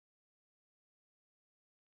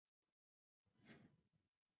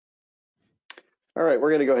All right, we're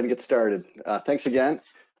going to go ahead and get started. Thanks again.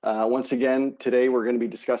 Once again, today we're going to be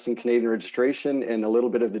discussing Canadian registration and a little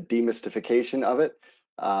bit of the demystification of it.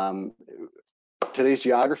 Today's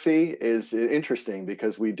geography is interesting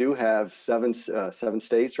because we do have seven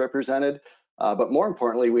states represented, but more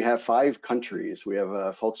importantly, we have 5 countries. We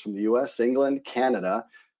have folks from the US, England, Canada,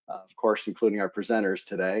 of course, including our presenters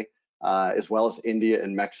today, as well as India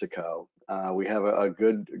and Mexico. We have a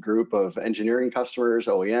good group of engineering customers,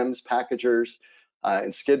 OEMs, packagers,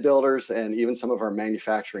 and skid builders, and even some of our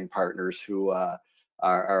manufacturing partners who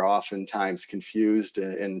are oftentimes confused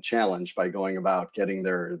and challenged by going about getting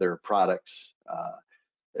their products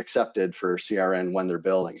accepted for CRN when they're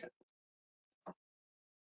building it.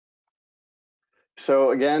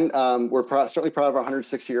 So again, we're certainly proud of our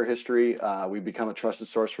 160-year history. We've become a trusted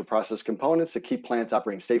source for process components that keep plants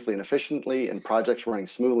operating safely and efficiently and projects running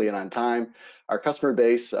smoothly and on time. Our customer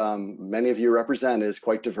base, many of you represent, is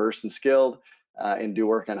quite diverse and skilled and do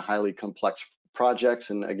work on highly complex projects.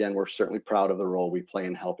 And again, we're certainly proud of the role we play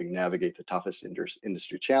in helping navigate the toughest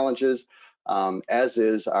industry challenges, as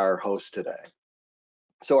is our host today.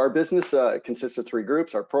 So our business consists of 3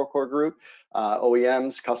 groups: our Procore group,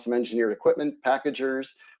 OEMs, custom engineered equipment,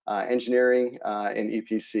 packagers, engineering, and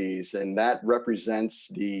EPCs, and that represents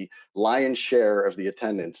the lion's share of the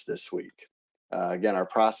attendance this week. Again, our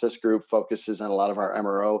process group focuses on a lot of our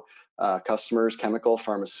MRO customers, chemical,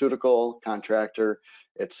 pharmaceutical, contractor,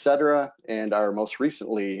 etc. And our most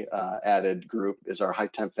recently added group is our high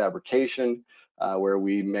temp fabrication, where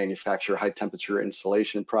we manufacture high temperature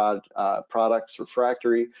insulation products,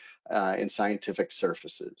 refractory, and scientific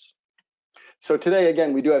surfaces. So today,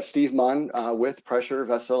 again, we do have Steve Munn with Pressure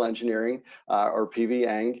Vessel Engineering, or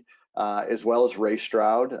PV-ENG, as well as Ray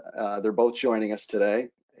Stroud. They're both joining us today.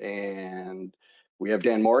 And we have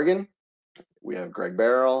Dan Morgan, we have Greg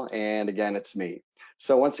Barrell, and again, it's me.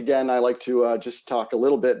 So once again, I like to just talk a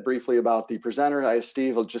little bit briefly about the presenter. I have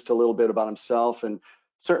Steve just a little bit about himself, and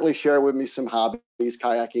certainly share with me some hobbies: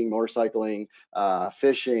 kayaking, motorcycling,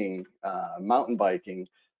 fishing, mountain biking.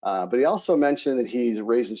 But he also mentioned that he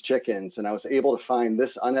raises chickens, and I was able to find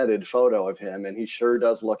this unedited photo of him, and he sure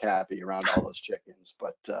does look happy around all those chickens.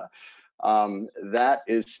 But that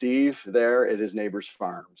is Steve there at his neighbor's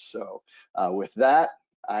farm. So with that,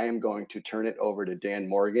 I am going to turn it over to Dan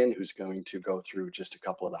Morgan, who's going to go through just a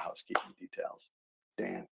couple of the housekeeping details.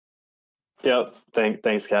 Dan. Yep.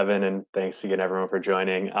 Thanks, Kevin, and thanks again, everyone, for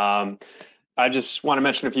joining. I just want to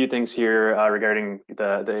mention a few things here regarding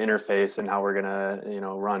the interface and how we're gonna,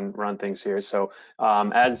 run things here. So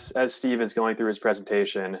as Steve is going through his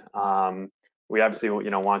presentation, we obviously,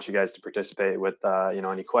 want you guys to participate with,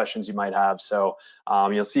 any questions you might have. So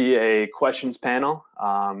you'll see a questions panel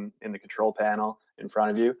in the control panel in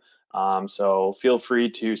front of you. So feel free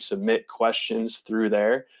to submit questions through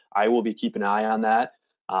there. I will be keeping an eye on that.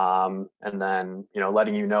 And then,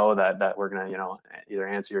 letting you know that we're gonna, either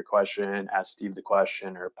answer your question, ask Steve the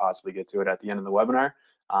question, or possibly get to it at the end of the webinar.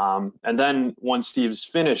 And then once Steve's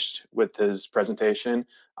finished with his presentation,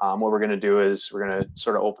 what we're gonna do is we're gonna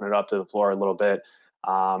sort of open it up to the floor a little bit.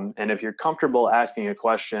 And if you're comfortable asking a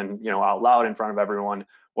question, out loud in front of everyone,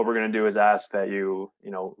 what we're gonna do is ask that you,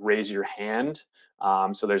 raise your hand.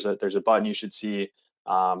 So there's a button you should see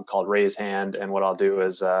called raise hand, and what I'll do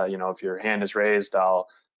is, if your hand is raised, I'll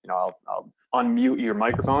unmute your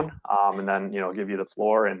microphone, and then, give you the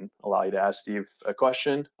floor and allow you to ask Steve a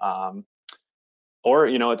question. Or,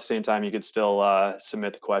 at the same time, you could still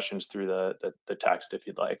submit the questions through the text if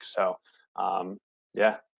you'd like. So,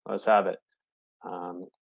 yeah, let's have it.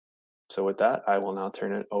 So with that, I will now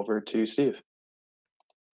turn it over to Steve.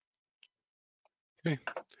 Okay.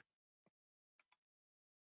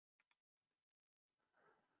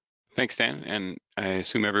 Thanks, Dan. And I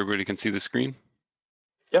assume everybody can see the screen?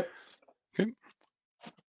 Yep. Okay.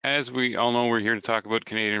 As we all know, we're here to talk about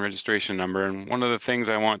Canadian registration number. And one of the things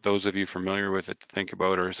I want those of you familiar with it to think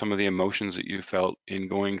about are some of the emotions that you felt in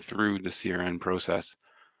going through the CRN process.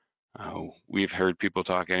 We've heard people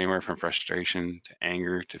talk anywhere from frustration to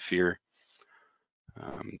anger to fear.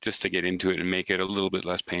 Just to get into it and make it a little bit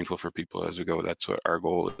less painful for people as we go, that's what our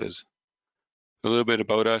goal is. A little bit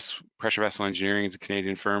about us. Pressure Vessel Engineering is a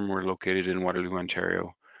Canadian firm. We're located in Waterloo,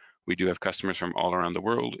 Ontario. We do have customers from all around the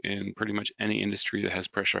world in pretty much any industry that has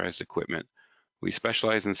pressurized equipment. We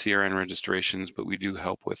specialize in CRN registrations, but we do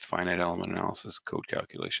help with finite element analysis, code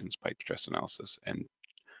calculations, pipe stress analysis, and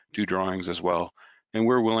do drawings as well. And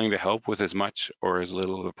we're willing to help with as much or as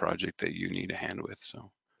little of a project that you need a hand with.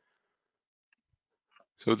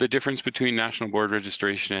 So the difference between National Board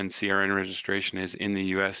registration and CRN registration is in the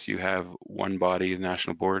US, you have one body, the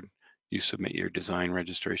National Board. You submit your design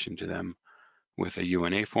registration to them. with a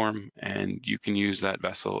UNA form, and you can use that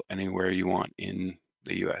vessel anywhere you want in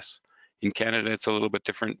the US. In Canada, it's a little bit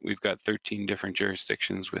different. We've got 13 different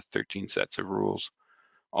jurisdictions with 13 sets of rules.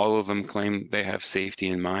 All of them claim they have safety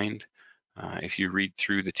in mind. If you read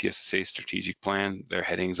through the TSSA strategic plan, their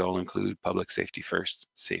headings all include public safety first,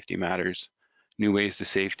 safety matters, new ways to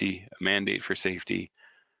safety, a mandate for safety.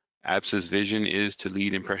 ABSA's vision is to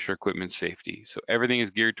lead in pressure equipment safety. So everything is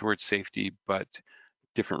geared towards safety, but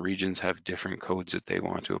different regions have different codes that they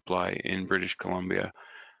want to apply. In British Columbia,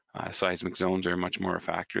 seismic zones are much more a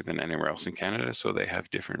factor than anywhere else in Canada, so they have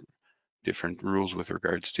different rules with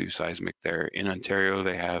regards to seismic there. In Ontario,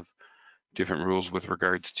 they have different rules with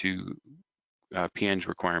regards to PNG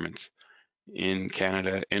requirements. In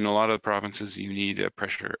Canada, in a lot of the provinces, you need a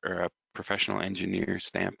pressure or a professional engineer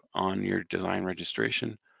stamp on your design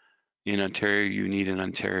registration. In Ontario, you need an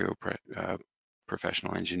Ontario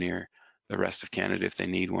professional engineer. The rest of Canada, if they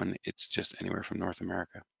need one, it's just anywhere from North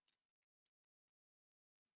America.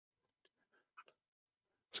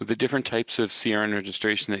 So the different types of CRN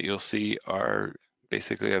registration that you'll see are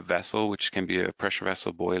basically a vessel, which can be a pressure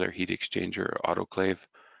vessel, boiler, heat exchanger, or autoclave.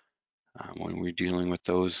 When we're dealing with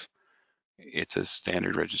those, it's a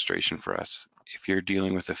standard registration for us. If you're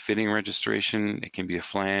dealing with a fitting registration, it can be a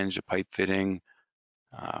flange, a pipe fitting,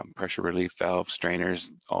 pressure relief valve,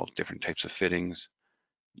 strainers, all different types of fittings.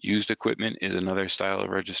 Used equipment is another style of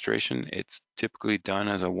registration. It's typically done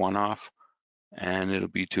as a one-off, and it'll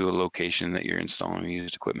be to a location that you're installing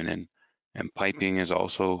used equipment in. And piping is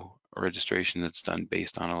also a registration that's done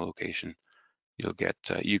based on a location. You'll get,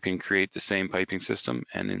 you can create the same piping system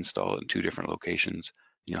and install it in 2 different locations.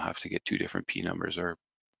 You'll have to get 2 different P numbers or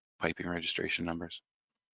piping registration numbers.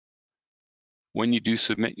 When you do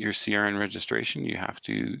submit your CRN registration, you have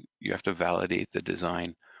to validate the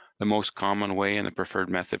design. The most common way and the preferred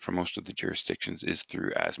method for most of the jurisdictions is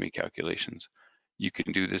through ASME calculations. You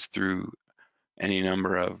can do this through any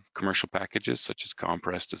number of commercial packages such as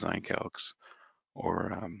Compress, Design Calcs,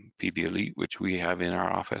 or PB Elite, which we have in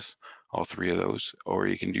our office, all 3 of those, or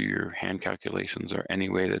you can do your hand calculations or any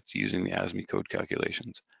way that's using the ASME code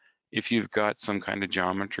calculations. If you've got some kind of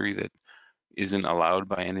geometry that isn't allowed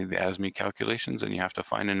by any of the ASME calculations, then you have to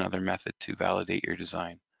find another method to validate your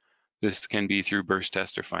design. This can be through burst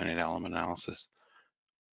test or finite element analysis.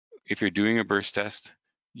 If you're doing a burst test,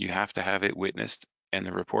 you have to have it witnessed and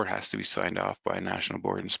the report has to be signed off by a national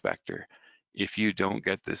board inspector. If you don't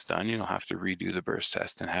get this done, you'll have to redo the burst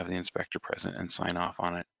test and have the inspector present and sign off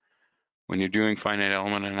on it. When you're doing finite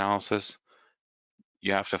element analysis,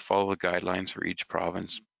 you have to follow the guidelines for each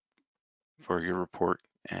province for your report.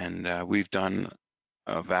 And we've done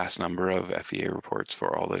a vast number of FEA reports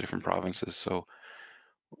for all the different provinces. So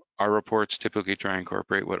our reports typically try and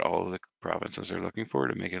incorporate what all of the provinces are looking for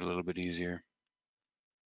to make it a little bit easier.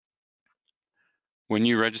 When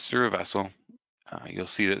you register a vessel, you'll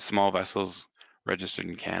see that small vessels registered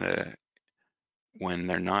in Canada when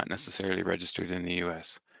they're not necessarily registered in the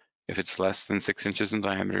US. If it's less than 6 inches in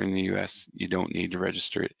diameter in the US, you don't need to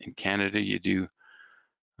register it. In Canada, you do.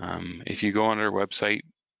 If you go on our website,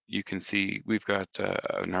 you can see we've got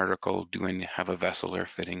an article, do I have a vessel or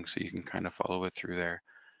fitting, so you can kind of follow it through there.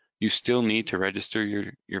 You still need to register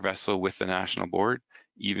your vessel with the national board,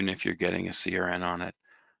 even if you're getting a CRN on it,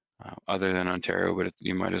 other than Ontario, but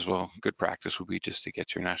you might as well, good practice would be just to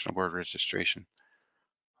get your national board registration.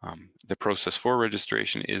 The process for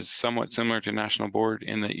registration is somewhat similar to national board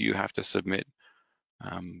in that you have to submit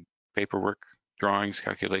paperwork, drawings,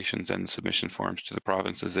 calculations, and submission forms to the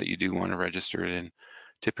provinces that you do want to register it in.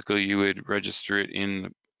 Typically, you would register it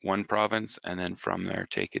in one province and then from there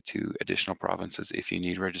take it to additional provinces if you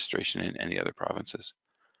need registration in any other provinces.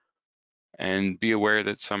 And be aware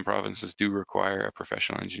that some provinces do require a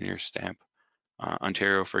professional engineer stamp.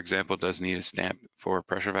 Ontario, for example, does need a stamp for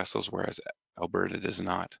pressure vessels, whereas Alberta does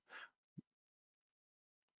not.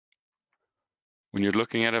 When you're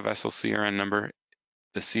looking at a vessel CRN number,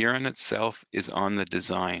 the CRN itself is on the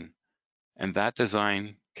design, and that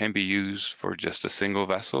design can be used for just a single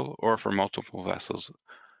vessel or for multiple vessels,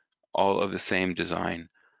 all of the same design.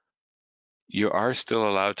 You are still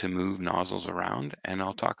allowed to move nozzles around, and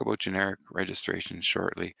I'll talk about generic registration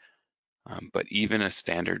shortly. But even a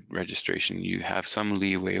standard registration, you have some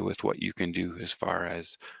leeway with what you can do as far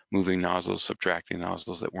as moving nozzles, subtracting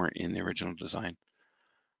nozzles that weren't in the original design.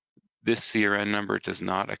 This CRN number does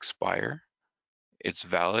not expire. It's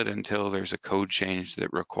valid until there's a code change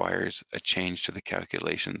that requires a change to the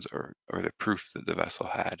calculations or the proof that the vessel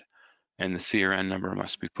had. And the CRN number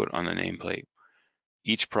must be put on the nameplate.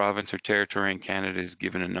 Each province or territory in Canada is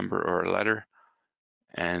given a number or a letter,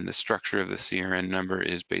 and the structure of the CRN number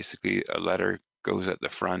is basically a letter goes at the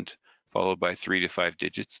front, followed by 3 to 5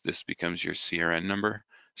 digits. This becomes your CRN number.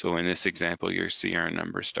 So in this example, your CRN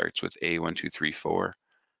number starts with A1234,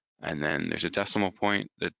 and then there's a decimal point.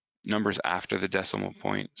 The numbers after the decimal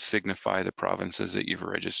point signify the provinces that you've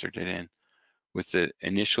registered it in. With the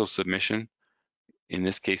initial submission, in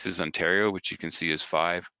this case is Ontario, which you can see is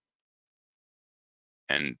 5,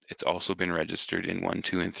 and it's also been registered in 1,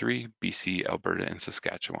 2, and 3, BC, Alberta, and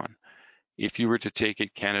Saskatchewan. If you were to take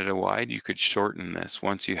it Canada-wide, you could shorten this.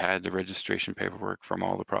 Once you had the registration paperwork from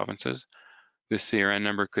all the provinces, this CRN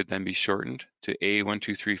number could then be shortened to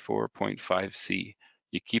A1234.5C.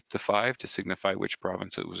 You keep the 5 to signify which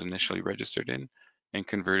province it was initially registered in and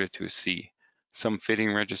convert it to a C. Some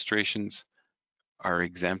fitting registrations are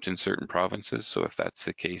exempt in certain provinces, so if that's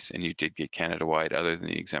the case and you did get Canada-wide other than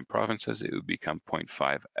the exempt provinces, it would become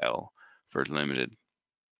 0.5L for limited.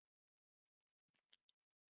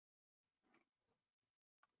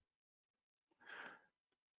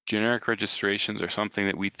 Generic registrations are something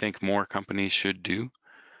that we think more companies should do.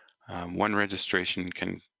 One registration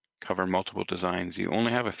can cover multiple designs. You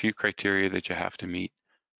only have a few criteria that you have to meet,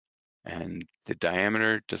 and the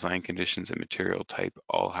diameter, design conditions, and material type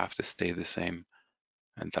all have to stay the same.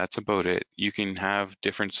 And that's about it. You can have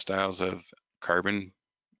different styles of carbon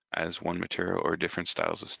as one material or different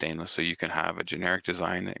styles of stainless. So you can have a generic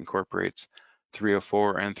design that incorporates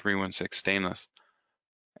 304 and 316 stainless,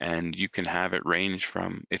 and you can have it range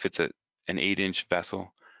from, if it's an 8-inch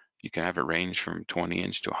vessel, you can have it range from 20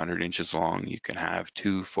 inch to 100 inches long. You can have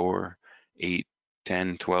 2, 4, 8,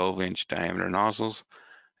 10, 12-inch diameter nozzles,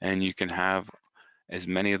 and you can have as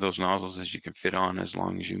many of those nozzles as you can fit on as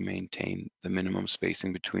long as you maintain the minimum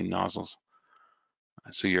spacing between nozzles.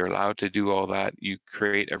 So you're allowed to do all that. You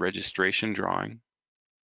create a registration drawing,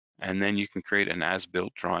 and then you can create an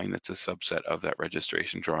as-built drawing that's a subset of that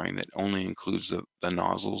registration drawing that only includes the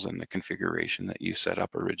nozzles and the configuration that you set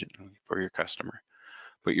up originally for your customer.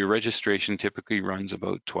 But your registration typically runs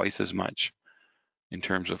about twice as much in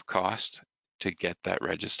terms of cost to get that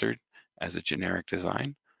registered as a generic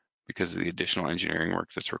design because of the additional engineering work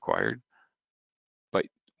that's required. But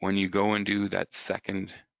when you go and do that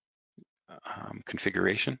second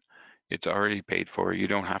configuration, it's already paid for. You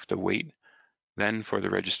don't have to wait then for the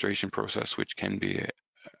registration process, which can be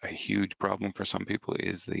a huge problem for some people,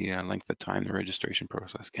 is the length of time the registration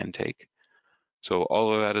process can take. So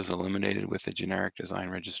all of that is eliminated with the generic design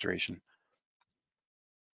registration.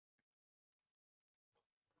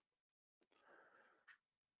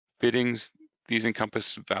 Fittings, these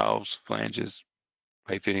encompass valves, flanges,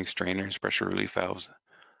 pipe fitting strainers, pressure relief valves.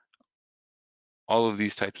 All of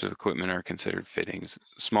these types of equipment are considered fittings.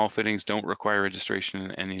 Small fittings don't require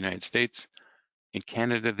registration in the United States. In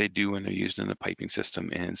Canada, they do when they're used in the piping system,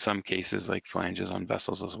 and in some cases, like flanges on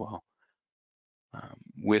vessels as well.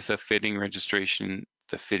 With a fitting registration,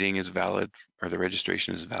 the fitting is valid, or the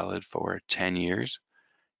registration is valid for 10 years.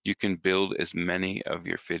 You can build as many of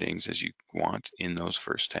your fittings as you want in those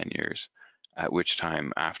first 10 years, at which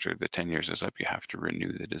time, after the 10 years is up, you have to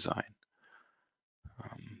renew the design.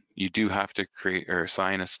 You do have to create or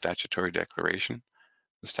sign a statutory declaration.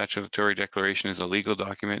 The statutory declaration is a legal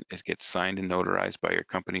document. It gets signed and notarized by your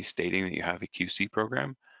company stating that you have a QC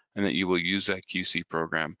program and that you will use that QC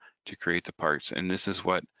program to create the parts. And this is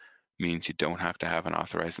what means you don't have to have an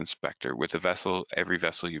authorized inspector. With a vessel, every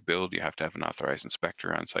vessel you build, you have to have an authorized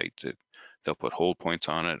inspector on site. They'll put hold points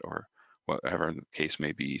on it or whatever the case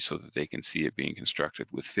may be so that they can see it being constructed.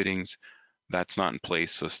 With fittings, that's not in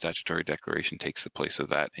place, so statutory declaration takes the place of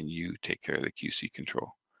that and you take care of the QC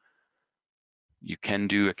control. You can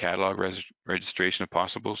do a catalog registration if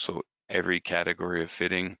possible, so every category of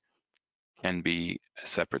fitting can be a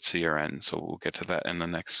separate CRN, so we'll get to that in the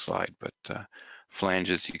next slide. But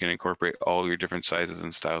flanges, you can incorporate all your different sizes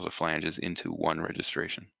and styles of flanges into one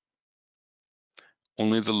registration.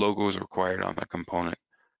 Only the logo is required on the component.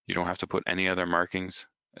 You don't have to put any other markings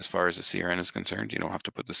as far as the CRN is concerned. You don't have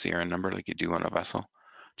to put the CRN number like you do on a vessel,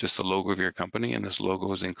 just the logo of your company, and this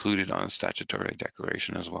logo is included on a statutory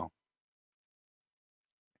declaration as well.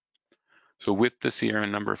 So with the CRN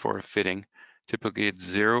number for a fitting, typically it's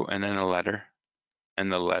 0 and then a letter,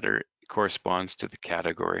 and the letter corresponds to the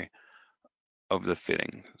category of the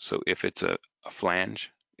fitting. So if it's a flange,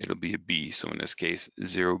 it'll be a B. So in this case,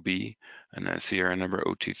 0B, and then CRN number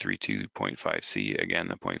 0232.5C. Again,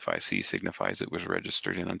 the 0.5C signifies it was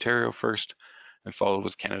registered in Ontario first and followed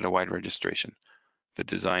with Canada-wide registration. The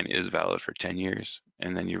design is valid for 10 years,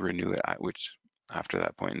 and then you renew it after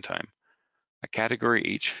that point in time. A category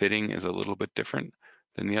H fitting is a little bit different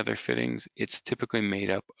than the other fittings. It's typically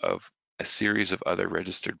made up of a series of other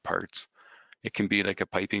registered parts. It can be like a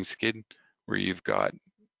piping skid where you've got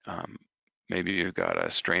maybe you've got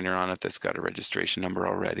a strainer on it that's got a registration number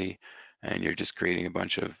already, and you're just creating a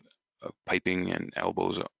bunch of piping and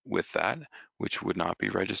elbows with that, which would not be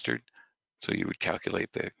registered. So you would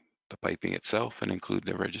calculate the piping itself and include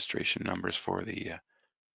the registration numbers for the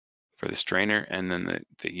strainer, and then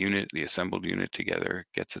the assembled unit together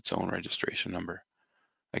gets its own registration number.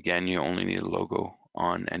 Again, you only need a logo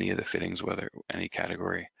on any of the fittings, whether any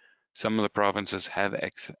category. Some of the provinces have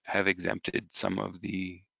exempted some of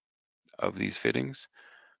these fittings.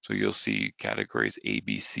 So you'll see categories A,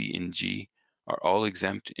 B, C, and G are all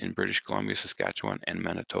exempt in British Columbia, Saskatchewan, and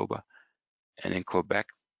Manitoba. And in Quebec,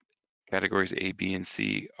 categories A, B, and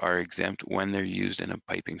C are exempt when they're used in a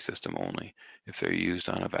piping system only. If they're used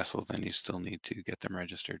on a vessel, then you still need to get them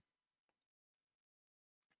registered.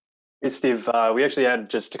 Hey, Steve, we actually had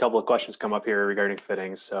just a couple of questions come up here regarding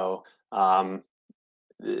fittings. So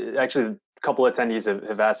actually, a couple of attendees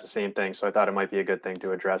have asked the same thing, so I thought it might be a good thing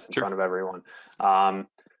to address in front of everyone.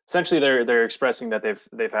 Essentially, they're expressing that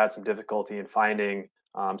they've had some difficulty in finding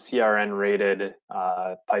CRN rated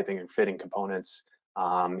piping and fitting components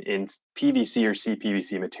in PVC or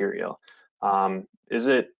CPVC material. Is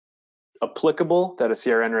it applicable that a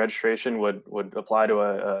CRN registration would apply to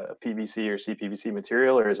a PVC or CPVC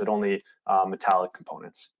material, or is it only metallic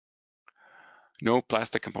components? No,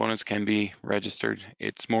 plastic components can be registered.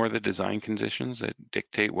 It's more the design conditions that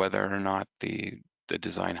dictate whether or not the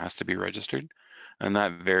design has to be registered, and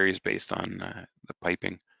that varies based on the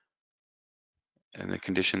piping. And the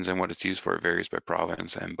conditions and what it's used for varies by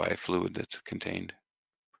province and by fluid that's contained.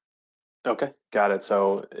 Okay, got it.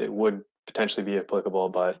 So it would potentially be applicable,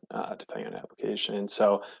 but depending on application.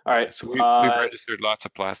 So, all right. So we've registered lots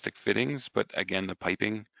of plastic fittings, but again, the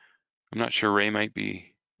piping, I'm not sure Ray might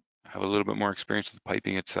have a little bit more experience with the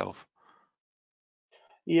piping itself.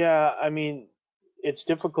 Yeah, I mean, it's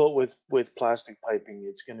difficult with plastic piping.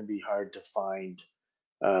 It's going to be hard to find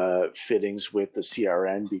fittings with the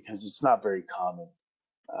CRN because it's not very common.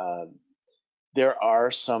 There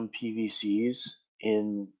are some PVCs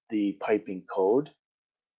in the piping code.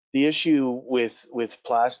 The issue with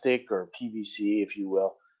plastic or PVC, if you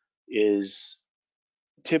will, is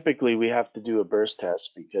typically we have to do a burst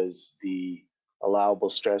test because the allowable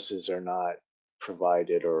stresses are not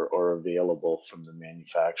provided or available from the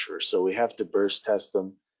manufacturer. So we have to burst test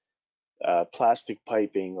them. Plastic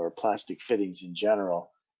piping or plastic fittings in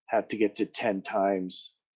general have to get to 10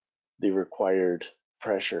 times the required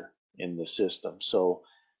pressure in the system. So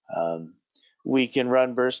we can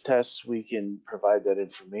run burst tests, we can provide that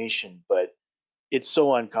information, but it's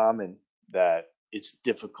so uncommon that it's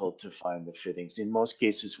difficult to find the fittings. In most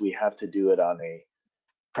cases, we have to do it on a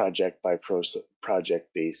project by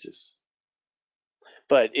project basis.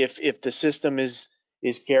 But if the system is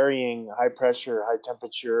carrying high pressure, high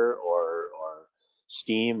temperature, or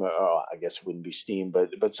steam, or I guess it wouldn't be steam,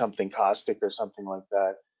 but something caustic or something like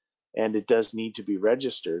that, and it does need to be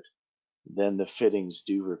registered, then the fittings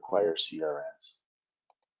do require CRNs.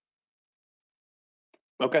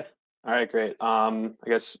 Okay. All right, great. I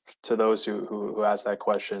guess to those who asked that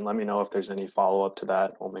question, let me know if there's any follow-up to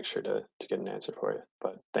that. We'll make sure to get an answer for you.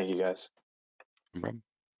 But thank you, guys. No problem.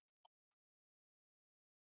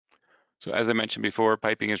 So as I mentioned before,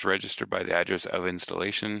 piping is registered by the address of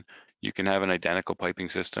installation. You can have an identical piping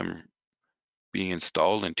system being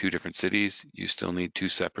installed in 2 different cities. You still need 2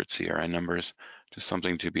 separate CRN numbers, just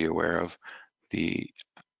something to be aware of. The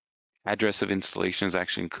address of installation is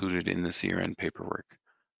actually included in the CRN paperwork.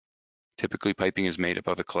 Typically, piping is made up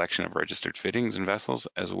of a collection of registered fittings and vessels,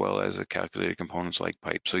 as well as a calculated components like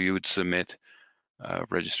pipe. So you would submit a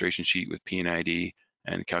registration sheet with P&ID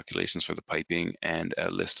and calculations for the piping and a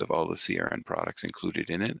list of all the CRN products included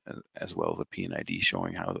in it, as well as a P&ID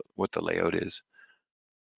showing what the layout is.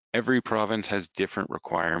 Every province has different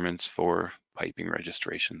requirements for piping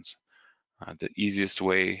registrations. The easiest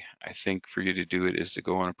way, I think, for you to do it is to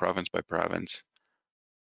go on a province by province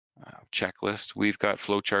checklist. We've got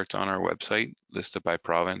flowcharts on our website listed by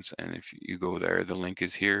province, and if you go there, the link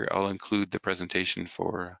is here. I'll include the presentation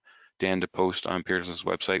for Dan to post on Peerless'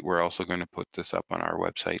 website. We're also going to put this up on our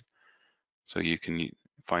website, so you can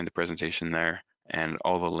find the presentation there, and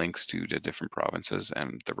all the links to the different provinces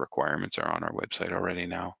and the requirements are on our website already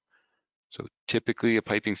now. So typically a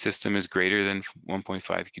piping system is greater than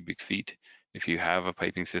 1.5 cubic feet. If you have a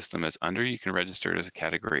piping system that's under, you can register it as a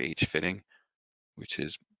category H fitting, which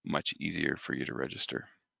is much easier for you to register.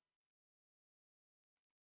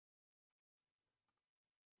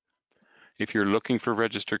 If you're looking for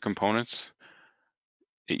registered components,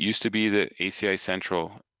 it used to be that ACI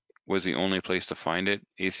Central was the only place to find it.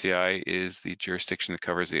 ACI is the jurisdiction that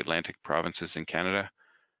covers the Atlantic provinces in Canada.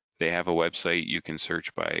 They have a website. You can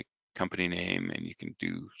search by company name, and you can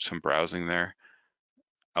do some browsing there.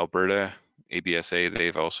 Alberta, ABSA,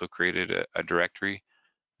 they've also created a directory.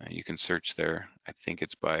 You can search there. I think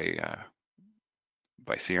it's by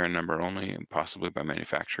CRN number only and possibly by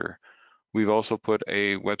manufacturer. We've also put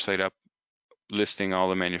a website up listing all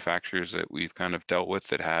the manufacturers that we've kind of dealt with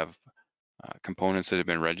that have components that have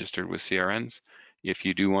been registered with CRNs. If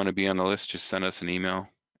you do want to be on the list, just send us an email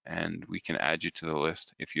and we can add you to the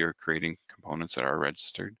list if you're creating components that are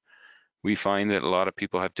registered. We find that a lot of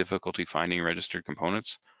people have difficulty finding registered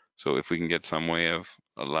components. So if we can get some way of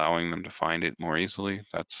allowing them to find it more easily,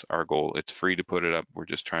 that's our goal. It's free to put it up. We're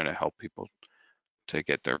just trying to help people to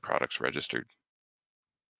get their products registered.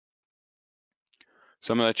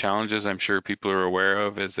 Some of the challenges I'm sure people are aware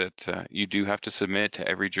of is that you do have to submit to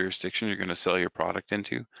every jurisdiction you're going to sell your product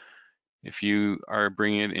into. If you are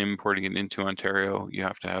importing it into Ontario, you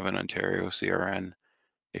have to have an Ontario CRN.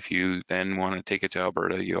 If you then want to take it to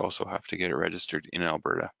Alberta, you also have to get it registered in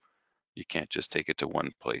Alberta. You can't just take it to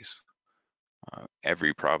one place.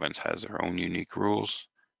 Every province has their own unique rules,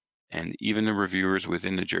 and even the reviewers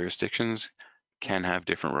within the jurisdictions can have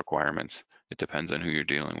different requirements. It depends on who you're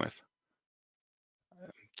dealing with.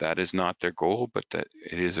 That is not their goal, but that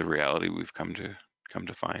it is a reality we've come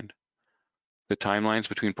to find. The timelines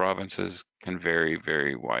between provinces can vary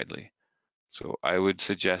very widely. So I would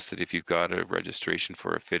suggest that if you've got a registration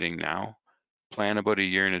for a fitting now, plan about a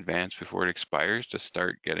year in advance before it expires to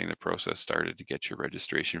start getting the process started to get your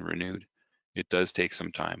registration renewed. It does take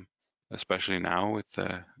some time, especially now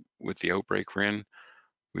with the outbreak we're in.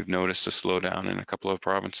 We've noticed a slowdown in a couple of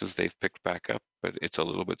provinces. They've picked back up, but it's a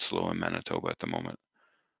little bit slow in Manitoba at the moment.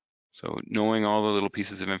 So knowing all the little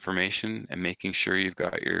pieces of information and making sure you've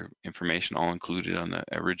got your information all included on the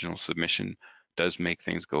original submission does make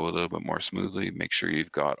things go a little bit more smoothly. Make sure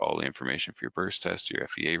you've got all the information for your burst test, your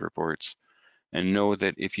FEA reports, and know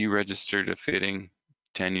that if you registered a fitting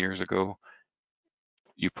 10 years ago,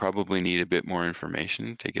 you probably need a bit more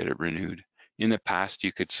information to get it renewed. In the past,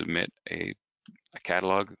 you could submit a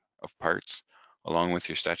catalog of parts along with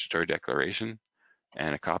your statutory declaration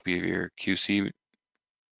and a copy of your QC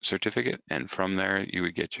certificate, and from there you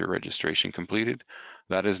would get your registration completed.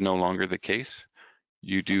 That is no longer the case.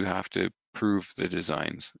 You do have to prove the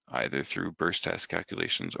designs either through burst test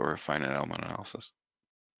calculations or a finite element analysis.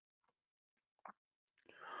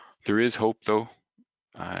 There is hope though.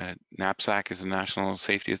 NAPSAC is a national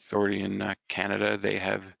safety authority in Canada. They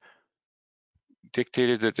have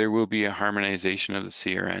dictated that there will be a harmonization of the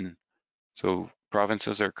CRN. So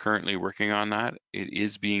provinces are currently working on that. It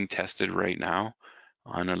is being tested right now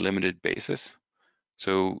on a limited basis.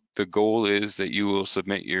 So the goal is that you will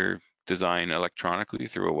submit your design electronically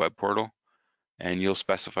through a web portal, and you'll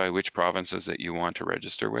specify which provinces that you want to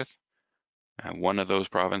register with. One of those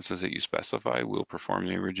provinces that you specify will perform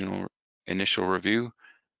the initial review.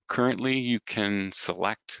 Currently, you can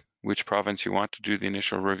select which province you want to do the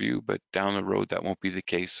initial review, but down the road that won't be the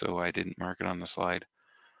case, so I didn't mark it on the slide.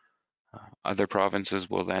 Other provinces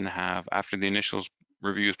will then have, after the initial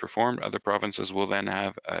review is performed, other provinces will then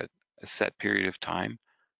have a set period of time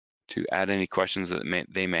to add any questions that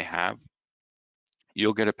they may have.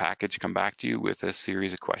 You'll get a package come back to you with a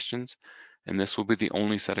series of questions, and this will be the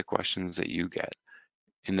only set of questions that you get.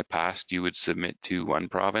 In the past, you would submit to one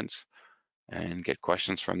province and get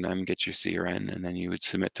questions from them, get your CRN, and then you would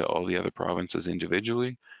submit to all the other provinces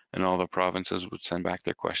individually, and all the provinces would send back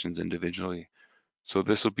their questions individually. So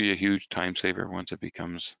this will be a huge time saver once it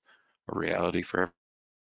becomes a reality for everyone.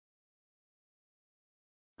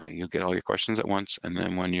 You'll get all your questions at once, and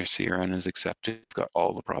then when your CRN is accepted, you've got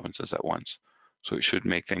all the provinces at once. So it should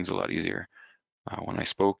make things a lot easier. When I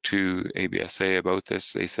spoke to ABSA about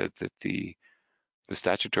this, they said that the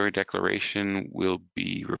statutory declaration will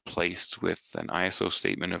be replaced with an ISO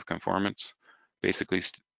statement of conformance. Basically,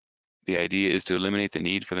 the idea is to eliminate the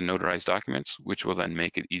need for the notarized documents, which will then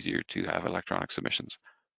make it easier to have electronic submissions.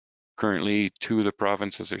 Currently, 2 of the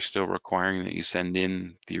provinces are still requiring that you send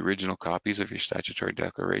in the original copies of your statutory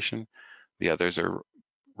declaration. The others are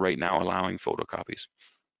right now allowing photocopies,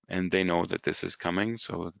 and they know that this is coming,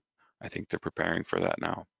 so I think they're preparing for that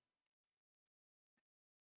now.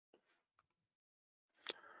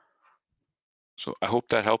 So I hope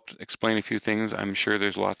that helped explain a few things. I'm sure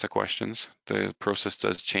there's lots of questions. The process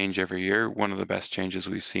does change every year. One of the best changes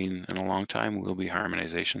we've seen in a long time will be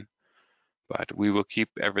harmonization. But we will keep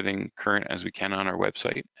everything current as we can on our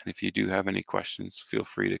website. And if you do have any questions, feel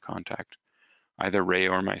free to contact either Ray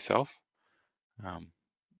or myself.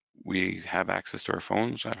 We have access to our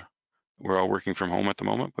phones. We're all working from home at the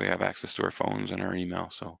moment, but we have access to our phones and our email,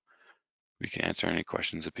 so we can answer any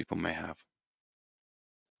questions that people may have.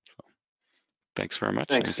 Thanks very much.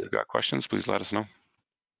 Thanks. And if you've got questions, please let us know.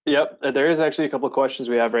 Yep, there is actually a couple of questions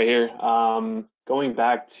we have right here. Going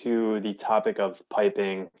back to the topic of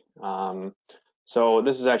piping. So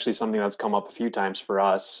this is actually something that's come up a few times for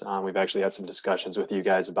us. We've actually had some discussions with you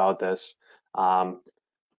guys about this.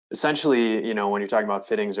 Essentially, you know, when you're talking about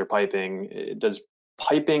fittings or piping, does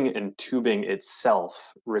piping and tubing itself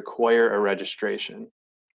require a registration?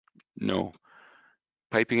 No,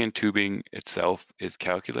 piping and tubing itself is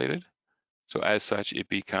calculated. So as such, it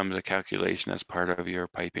becomes a calculation as part of your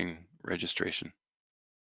piping registration.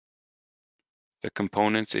 The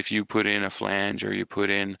components, if you put in a flange or you put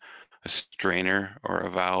in a strainer or a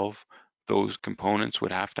valve, those components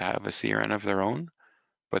would have to have a CRN of their own,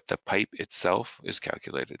 but the pipe itself is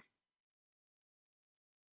calculated.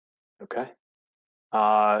 Okay.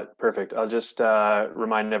 Perfect. I'll just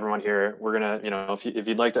remind everyone here, we're gonna, you know, if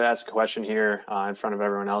you'd like to ask a question here in front of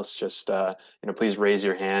everyone else, just, you know, please raise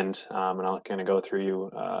your hand and I'll kind of go through you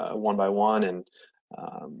one by one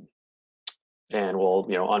um, and we'll,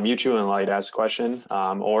 you know, unmute you and allow you to ask a question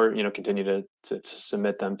or, you know, continue to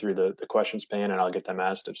submit them through the questions pane and I'll get them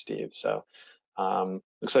asked of Steve. So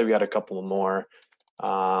looks like we got a couple more.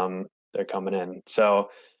 They're coming in.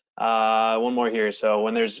 So one more here. So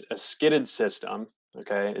when there's a skidded system,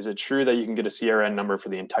 okay, is it true that you can get a CRN number for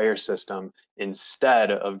the entire system instead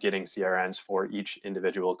of getting CRNs for each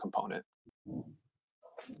individual component?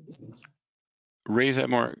 Ray's that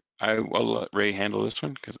more, I'll let Ray handle this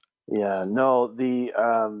one because Yeah, no,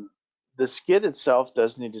 the skid itself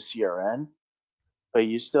does need a CRN, but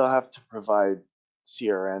you still have to provide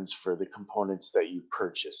CRNs for the components that you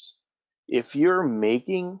purchase. If you're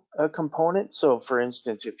making a component, so for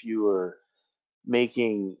instance, if you were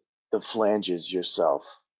making the flanges yourself,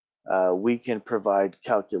 we can provide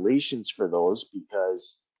calculations for those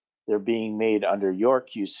because they're being made under your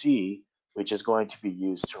QC, which is going to be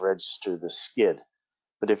used to register the skid.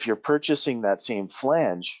 But if you're purchasing that same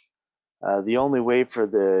flange, the only way for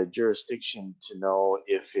the jurisdiction to know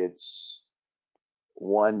if it's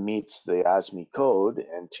one meets the ASME code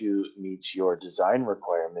and two meets your design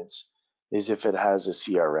requirements is if it has a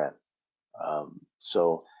CRN.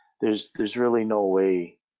 So there's really no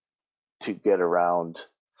way to get around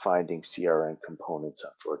finding CRN components,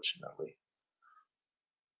 unfortunately.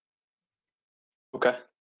 Okay.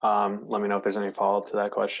 Let me know if there's any follow-up to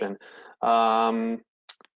that question.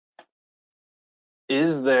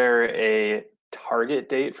 Is there a target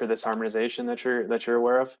date for this harmonization that you're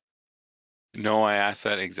aware of? no, I asked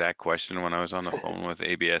that exact question when I was on the phone with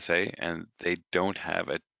ABSA and they don't have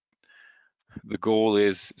it. The goal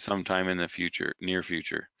is sometime in the future, near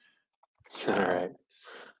future. All right.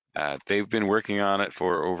 They've been working on it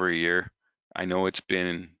for over a year. I know it's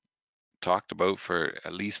been talked about for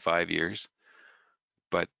at least 5 years,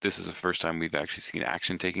 but this is the first time we've actually seen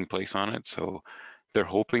action taking place on it. So they're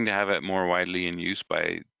hoping to have it more widely in use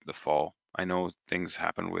by the fall. I know things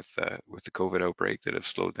happened with the COVID outbreak that have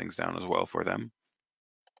slowed things down as well for them.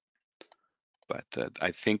 But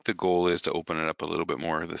I think the goal is to open it up a little bit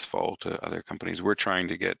more this fall to other companies. We're trying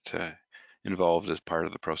to get involved as part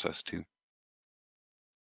of the process too.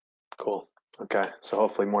 Cool. Okay. So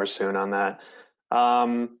hopefully more soon on that.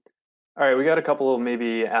 All right, we got a couple of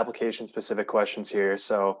maybe application specific questions here.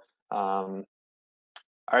 So are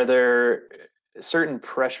there certain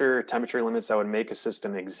pressure temperature limits that would make a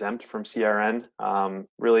system exempt from CRN?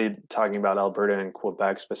 Really talking about Alberta and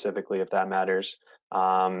Quebec specifically, if that matters.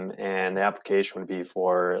 And the application would be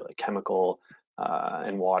for like chemical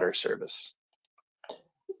and water service.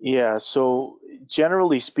 Yeah, so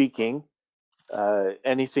generally speaking,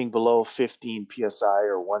 anything below 15 psi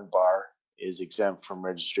or 1 bar is exempt from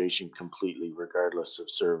registration completely, regardless of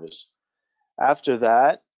service. After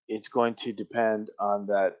that, it's going to depend on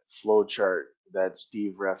that flow chart that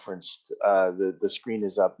Steve referenced. The screen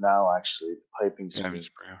is up now, actually, the piping screen.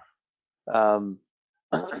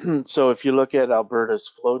 So if you look at Alberta's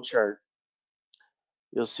flow chart,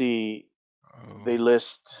 you'll see they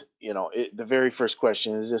list, you know, the very first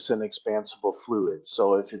question, is this an expansible fluid?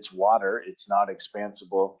 So if it's water, it's not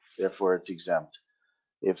expansible, therefore it's exempt.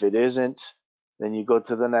 If it isn't, then you go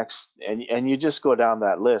to the next, and you just go down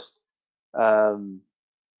that list. And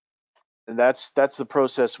that's the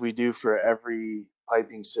process we do for every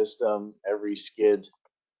piping system, every skid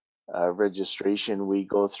registration we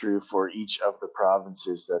go through for each of the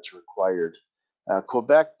provinces that's required.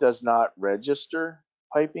 Quebec does not register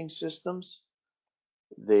piping systems.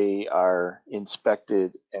 They are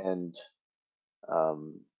inspected and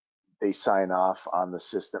they sign off on the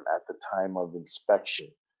system at the time of inspection.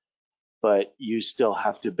 But you still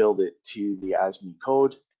have to build it to the ASME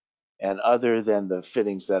code. And other than the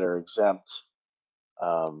fittings that are exempt,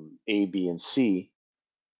 A, B, and C,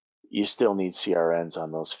 you still need CRNs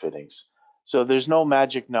on those fittings. So there's no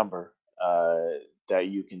magic number that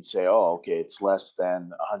you can say, oh, okay, it's less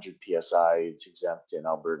than 100 psi, it's exempt in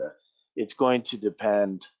Alberta. It's going to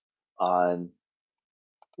depend on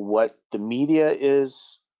what the media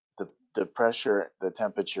is, the pressure, the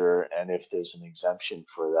temperature, and if there's an exemption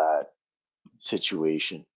for that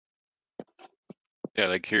situation. Yeah,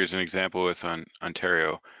 like here's an example with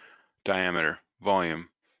Ontario: diameter, volume,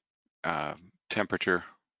 temperature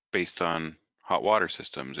based on hot water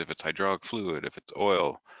systems. If it's hydraulic fluid, if it's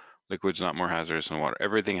oil, liquid's not more hazardous than water.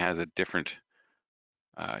 Everything has a different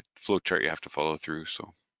flow chart you have to follow through.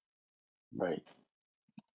 So Right.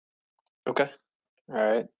 Okay. All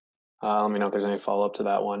right. Let me know if there's any follow-up to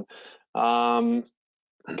that one.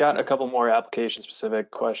 Got a couple more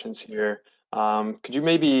application-specific questions here. Could you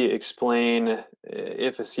maybe explain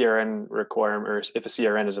if a CRN requirement, or if a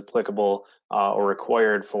CRN is applicable or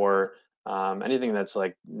required for anything that's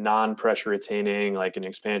like non-pressure retaining, like an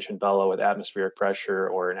expansion bellow with atmospheric pressure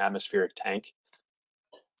or an atmospheric tank?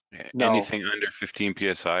 No. anything under 15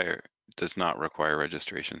 psi does not require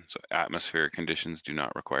registration. So atmospheric conditions do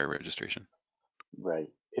not require registration. Right.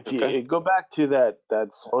 If Okay. you go back to that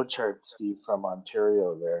flow chart, Steve, from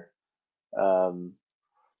Ontario there, the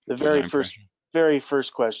Design pressure. very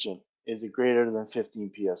first question, is it greater than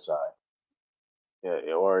 15 psi?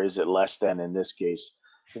 Or is it less than in this case?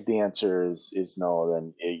 If the answer is no,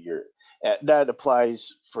 then that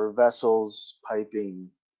applies for vessels, piping,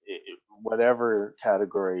 whatever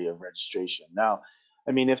category of registration. Now,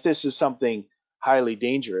 I mean, if this is something highly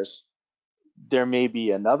dangerous, there may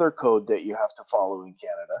be another code that you have to follow in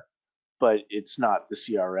Canada, but it's not the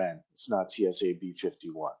CRN. It's not CSA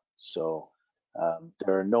B51. So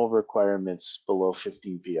there are no requirements below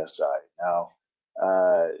 15 psi. Now,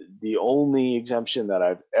 the only exemption that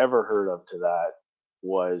I've ever heard of to that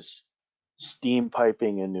was steam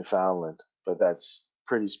piping in Newfoundland, but that's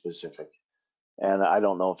pretty specific. And I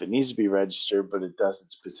don't know if it needs to be registered, but it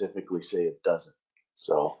doesn't specifically say it doesn't.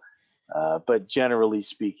 So, but generally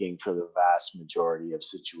speaking, for the vast majority of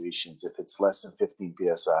situations, if it's less than 15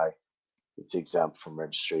 psi, it's exempt from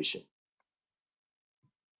registration.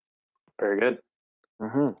 Very good.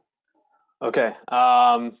 Mm-hmm. Okay.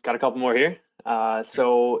 Got a couple more here.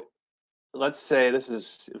 So let's say this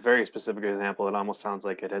is a very specific example. It almost sounds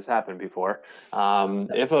like it has happened before.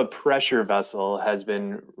 If a pressure vessel has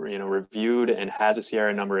been, reviewed and has a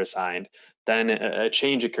CRN number assigned, then a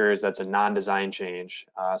change occurs that's a non-design change.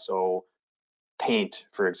 So paint,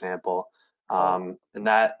 for example, and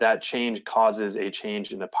that change causes a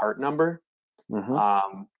change in the part number.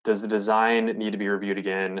 Mm-hmm. Does the design need to be reviewed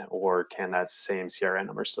again, or can that same CRN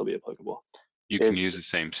number still be applicable? You can use the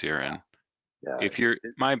same CRN. Yeah. If you're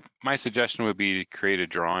my suggestion would be to create a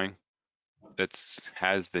drawing that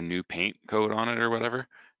has the new paint code on it or whatever,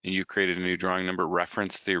 and you created a new drawing number,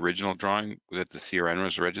 reference the original drawing that the CRN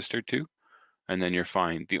was registered to, and then you're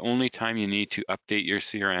fine. The only time you need to update your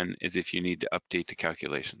CRN is if you need to update the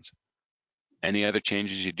calculations. Any other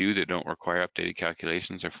changes you do that don't require updated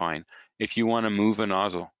calculations are fine. If you want to move a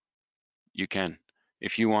nozzle, you can.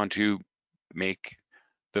 If you want to make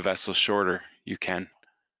the vessel shorter, you can.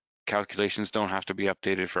 Calculations don't have to be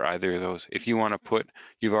updated for either of those. If you want to put,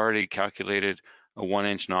 you've already calculated a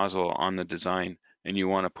 1-inch nozzle on the design and you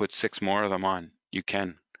want to put 6 more of them on, you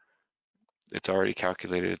can. It's already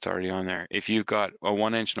calculated, it's already on there. If you've got a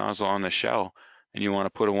 1-inch nozzle on the shell and you want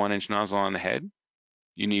to put a 1-inch nozzle on the head,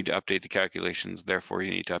 you need to update the calculations, therefore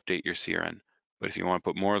you need to update your CRN. But if you want to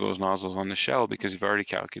put more of those nozzles on the shell because you've already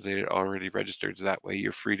calculated, already registered, so that way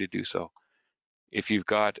you're free to do so. If you've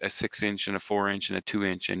got a 6-inch and a 4-inch and a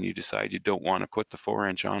 2-inch and you decide you don't want to put the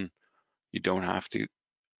 4-inch on, you don't have to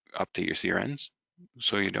update your CRNs.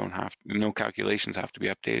 So you don't have, no calculations have to be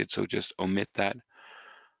updated. So just omit that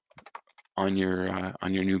on your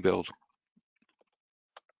new build.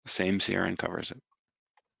 Same CRN covers it.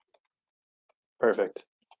 Perfect.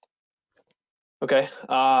 Okay.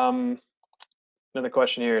 Another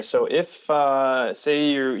question here. So if say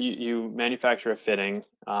you manufacture a fitting,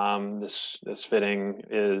 this fitting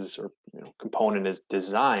is, or component is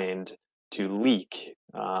designed to leak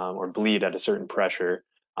or bleed at a certain pressure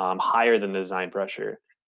higher than the design pressure,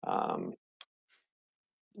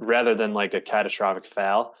 rather than like a catastrophic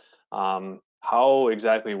fail. How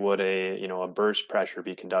exactly would a burst pressure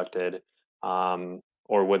be conducted, or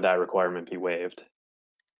would that requirement be waived?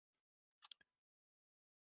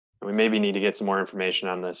 We maybe need to get some more information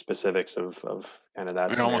on the specifics of kind of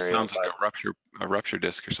that It almost scenario. sounds like a rupture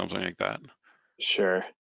disc or something like that. Sure.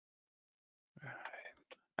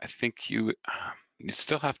 I think you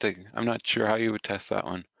still have to, I'm not sure how you would test that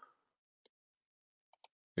one.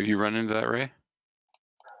 Have you run into that, Ray?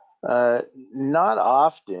 Not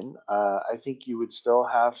often. I think you would still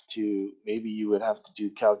have to, maybe you would have to do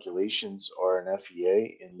calculations or an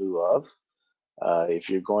FEA in lieu of. If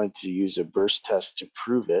you're going to use a burst test to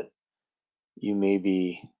prove it, you may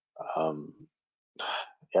be,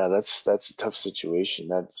 yeah, that's a tough situation.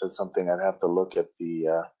 That's something I'd have to look at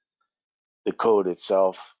the code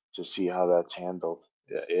itself to see how that's handled.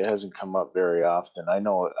 It hasn't come up very often. I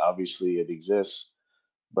know obviously it exists,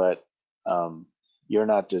 but you're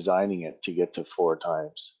not designing it to get to 4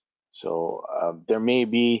 times. So there may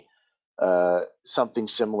be something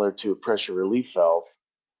similar to a pressure relief valve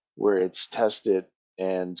where it's tested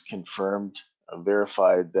and confirmed,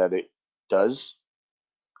 verified that it does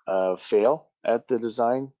fail at the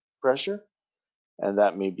design pressure, and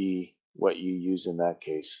that may be what you use in that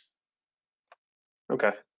case.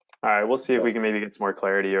 Okay. All right. We'll see if we can maybe get some more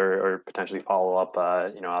clarity or potentially follow up,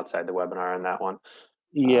 outside the webinar on that one.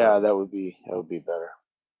 Yeah, that would be better.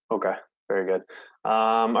 Okay. Very good.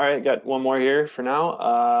 All right. Got one more here for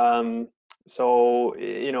now. So,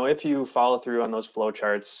 if you follow through on those flow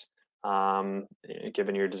charts,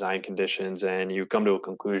 given your design conditions, and you come to a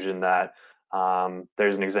conclusion that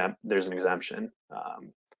there's an exemption.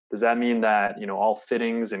 Does that mean that all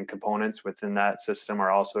fittings and components within that system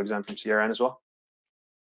are also exempt from CRN as well?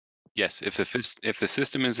 Yes, if the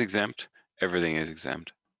system is exempt, everything is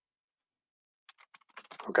exempt.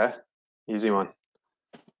 Okay, easy one.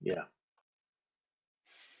 Yeah.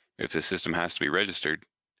 If the system has to be registered,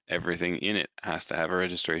 everything in it has to have a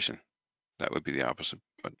registration. That would be the opposite,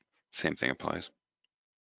 but same thing applies.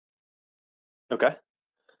 Okay.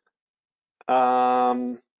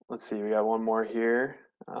 Let's see, we got one more here.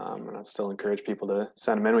 And I'll still encourage people to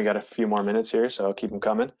send them in. We got a few more minutes here, so I'll keep them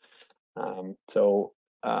coming.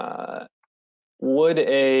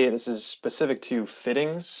 This is specific to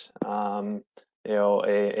fittings, a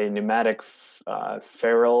pneumatic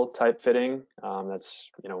ferrule type fitting that's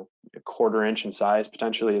a 1/4 inch in size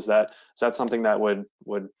potentially. Is that something that would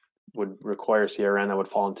require CRN, that would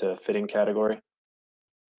fall into fitting category?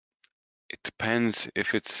 It depends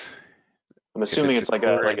if it's. I'm assuming it's like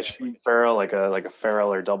a inch. sheet ferrule, like a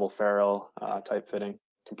ferrule or double ferrule type fitting,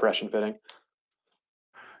 compression fitting.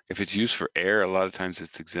 If it's used for air, a lot of times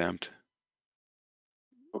it's exempt.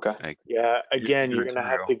 Okay. Like, Yeah. Again, you're gonna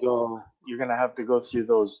have material. to go through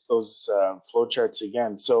those flow charts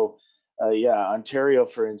again. So, yeah, Ontario,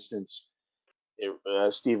 for instance,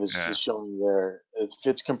 Steve is showing there. If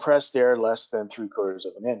it's compressed air less than 3/4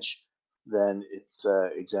 of an inch, then it's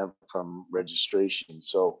exempt from registration.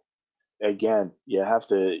 So again, you have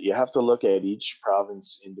to look at each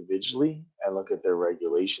province individually and look at their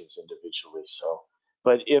regulations individually. So,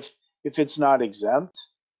 but if it's not exempt,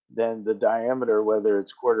 then the diameter, whether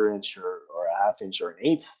it's 1/4 inch or a 1/2 inch or an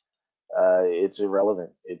 1/8, it's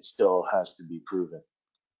irrelevant. It still has to be proven.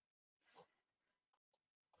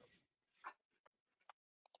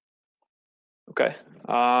 Okay.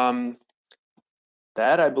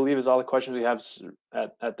 That, I believe, is all the questions we have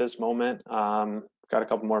at this moment. Got a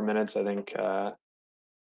couple more minutes. I think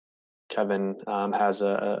Kevin has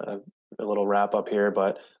a little wrap up here,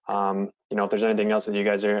 but if there's anything else that you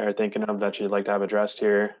guys are thinking of that you'd like to have addressed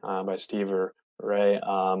here by Steve or Ray,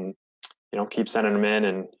 keep sending them in,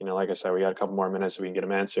 and like I said, we got a couple more minutes so we can get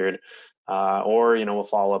them answered, or we'll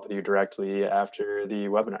follow up with you directly after the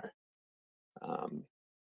webinar.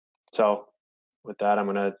 So with that, I'm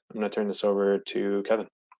gonna turn this over to Kevin.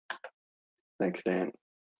 Thanks, Dan.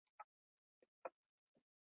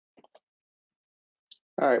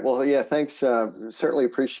 All right, well, yeah, thanks. Certainly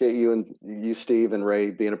appreciate you, Steve and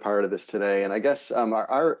Ray, being a part of this today. And I guess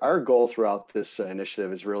our goal throughout this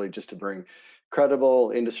initiative is really just to bring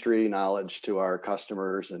credible industry knowledge to our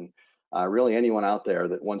customers, and really anyone out there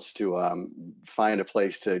that wants to find a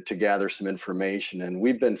place to gather some information. And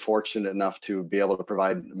we've been fortunate enough to be able to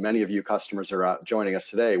provide many of you customers that are joining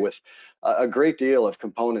us today with a great deal of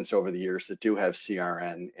components over the years that do have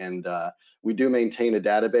CRN. And we do maintain a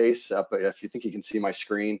database. If you think you can see my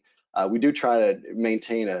screen, we do try to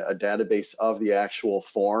maintain a database of the actual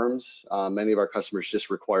forms. Many of our customers just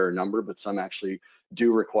require a number, but some actually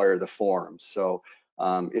do require the forms. So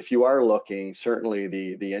if you are looking, certainly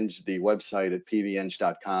the website at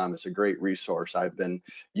pveng.com is a great resource. I've been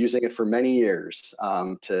using it for many years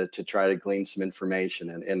to try to glean some information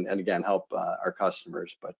and again help our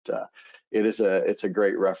customers. But it's a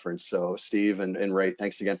great reference. So Steve and Ray,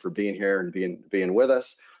 thanks again for being here and being with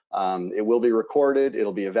us. It will be recorded.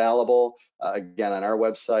 It'll be available again on our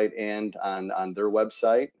website and on their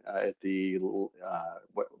website at the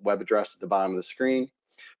web address at the bottom of the screen.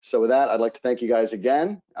 So with that, I'd like to thank you guys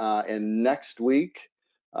again. And next week,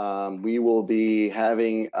 We will be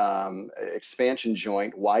having expansion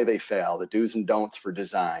joint, why they fail, the do's and don'ts for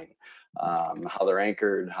design, how they're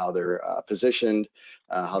anchored, how they're positioned,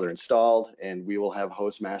 how they're installed, and we will have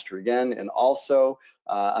hose master again. And also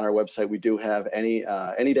on our website, we do have any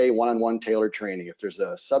day one-on-one tailored training. If there's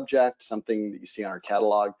a subject, something that you see on our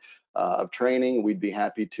catalog of training, we'd be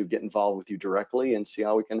happy to get involved with you directly and see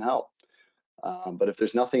how we can help. But if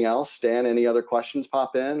there's nothing else, Dan, any other questions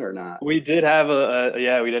pop in or not? We did have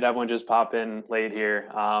we did have one just pop in late here.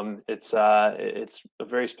 It's a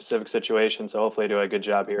very specific situation, so hopefully I do a good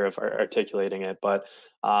job here of articulating it. But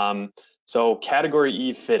so category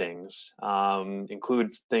E fittings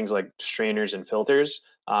include things like strainers and filters.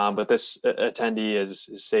 But this attendee is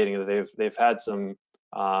stating that they've had some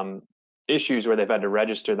issues where they've had to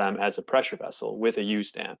register them as a pressure vessel with a U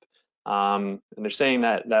stamp. And they're saying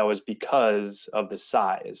that that was because of the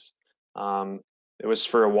size. It was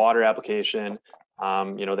for a water application.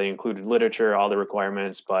 They included literature, all the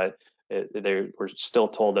requirements, but they were still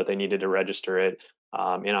told that they needed to register it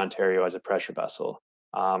in Ontario as a pressure vessel.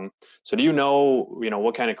 So do you know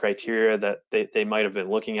what kind of criteria that they might have been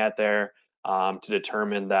looking at there to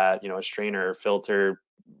determine that a strainer or filter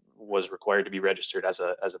was required to be registered as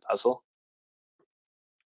a vessel?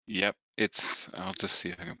 Yep, I'll just see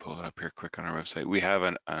if I can pull it up here quick on our website. We have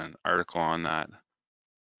an article on that.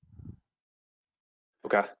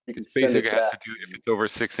 Okay. You can It's send basically it has to back. do if it's over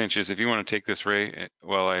 6 inches. If you want to take this, Ray,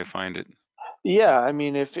 while I find it. Yeah, I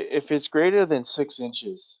mean, if it's greater than 6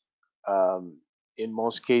 inches, in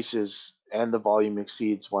most cases, and the volume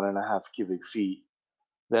exceeds 1.5 cubic feet,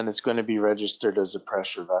 then it's going to be registered as a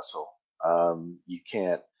pressure vessel. You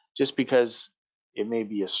can't, just because it may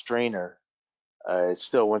be a strainer, it's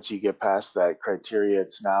still, once you get past that criteria,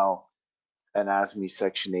 it's now an ASME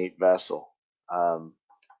Section 8 vessel.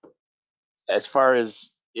 As far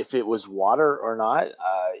as if it was water or not,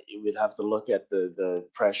 you would have to look at the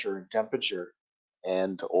pressure and temperature,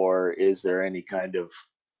 and or is there any kind of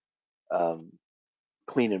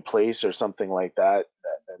clean in place or something like that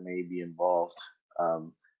that may be involved.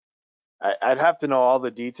 I'd have to know all the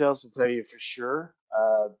details to tell you for sure,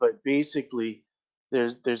 but basically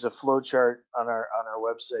there's a flow chart on our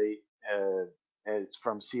website, and it's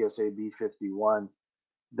from CSAB 51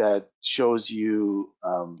 that shows you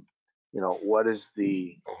what is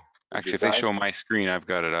the Actually, if I design. show my screen, I've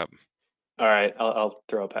got it up. All right, I'll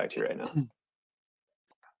throw it back to you right now.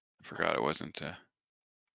 I forgot it wasn't.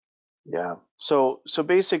 Yeah. So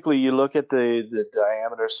basically, you look at the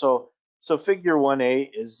diameter. So figure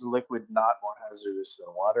 1A is liquid not more hazardous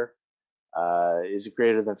than water. Is it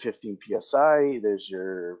greater than 15 psi? There's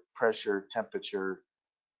your pressure, temperature,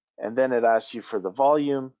 and then it asks you for the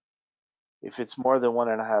volume. If it's more than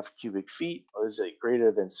 1.5 cubic feet, is it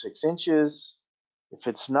greater than 6 inches? If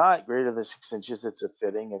it's not greater than 6 inches, it's a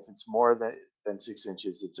fitting. If it's more than 6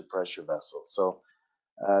 inches, it's a pressure vessel. So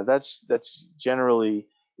that's generally.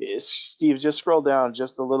 Steve, just scroll down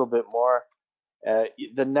just a little bit more.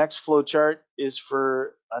 The next flow chart is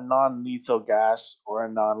for a non-lethal gas or a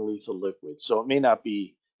non-lethal liquid. So it may not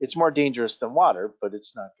be, it's more dangerous than water, but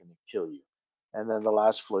it's not going to kill you. And then the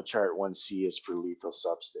last flow chart, 1C, is for lethal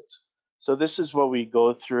substance. So this is what we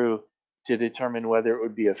go through to determine whether it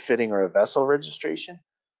would be a fitting or a vessel registration.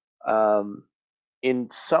 In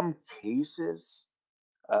some cases,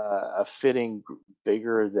 a fitting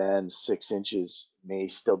bigger than 6 inches may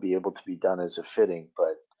still be able to be done as a fitting,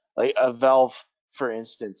 but like a valve, for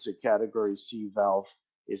instance, a category C valve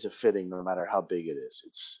is a fitting no matter how big it is.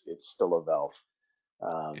 It's still a valve.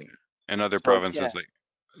 And other So provinces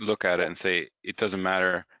look at it and say it doesn't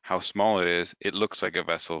matter how small it is. It looks like a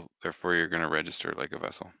vessel, therefore you're going to register like a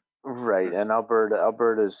vessel. right, and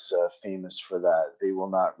Alberta's famous for that. They will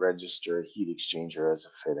not register a heat exchanger as a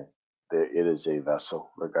fitting. It is a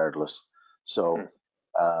vessel regardless. So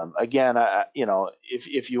again,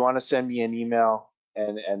 if you want to send me an email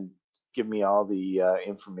and give me all the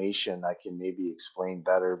information, I can maybe explain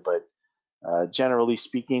better. But generally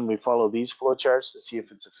speaking, we follow these flow charts to see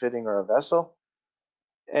if it's a fitting or a vessel.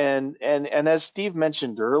 And as Steve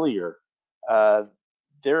mentioned earlier,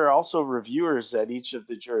 there are also reviewers at each of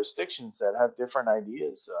the jurisdictions that have different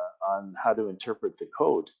ideas on how to interpret the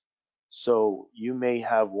code. So you may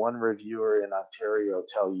have one reviewer in Ontario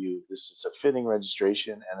tell you this is a fitting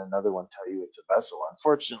registration and another one tell you it's a vessel.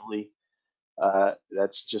 Unfortunately,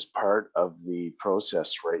 that's just part of the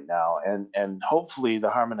process right now. And hopefully the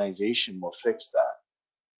harmonization will fix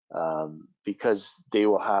that, because they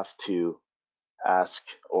will have to ask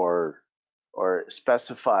or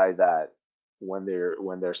specify that when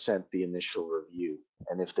they're sent the initial review.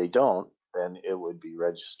 And if they don't, then it would be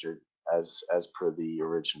registered as per the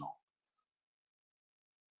original.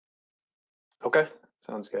 Okay,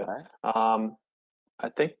 sounds good. All right. I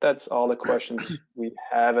think that's all the questions we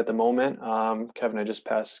have at the moment. Kevin, I just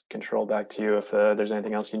pass control back to you if there's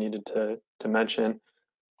anything else you needed to mention.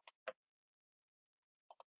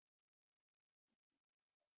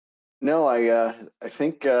 No, I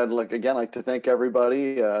think like to thank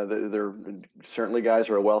everybody. They're certainly guys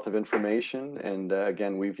are a wealth of information, and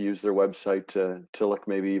again, we've used their website to look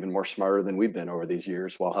maybe even more smarter than we've been over these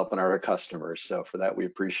years while helping our customers. So for that, we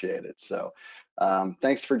appreciate it. So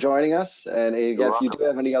thanks for joining us. And again, if you do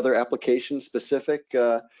have any other application specific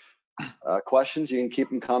questions, you can keep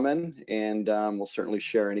them coming, and we'll certainly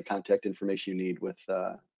share any contact information you need with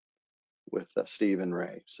Steve and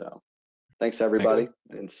Ray. So. Thanks, everybody,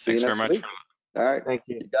 and see you Thanks very next much. week. All right. Thank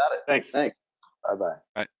you. You got it. Thanks. Thanks. Bye-bye.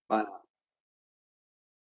 Bye. Bye now.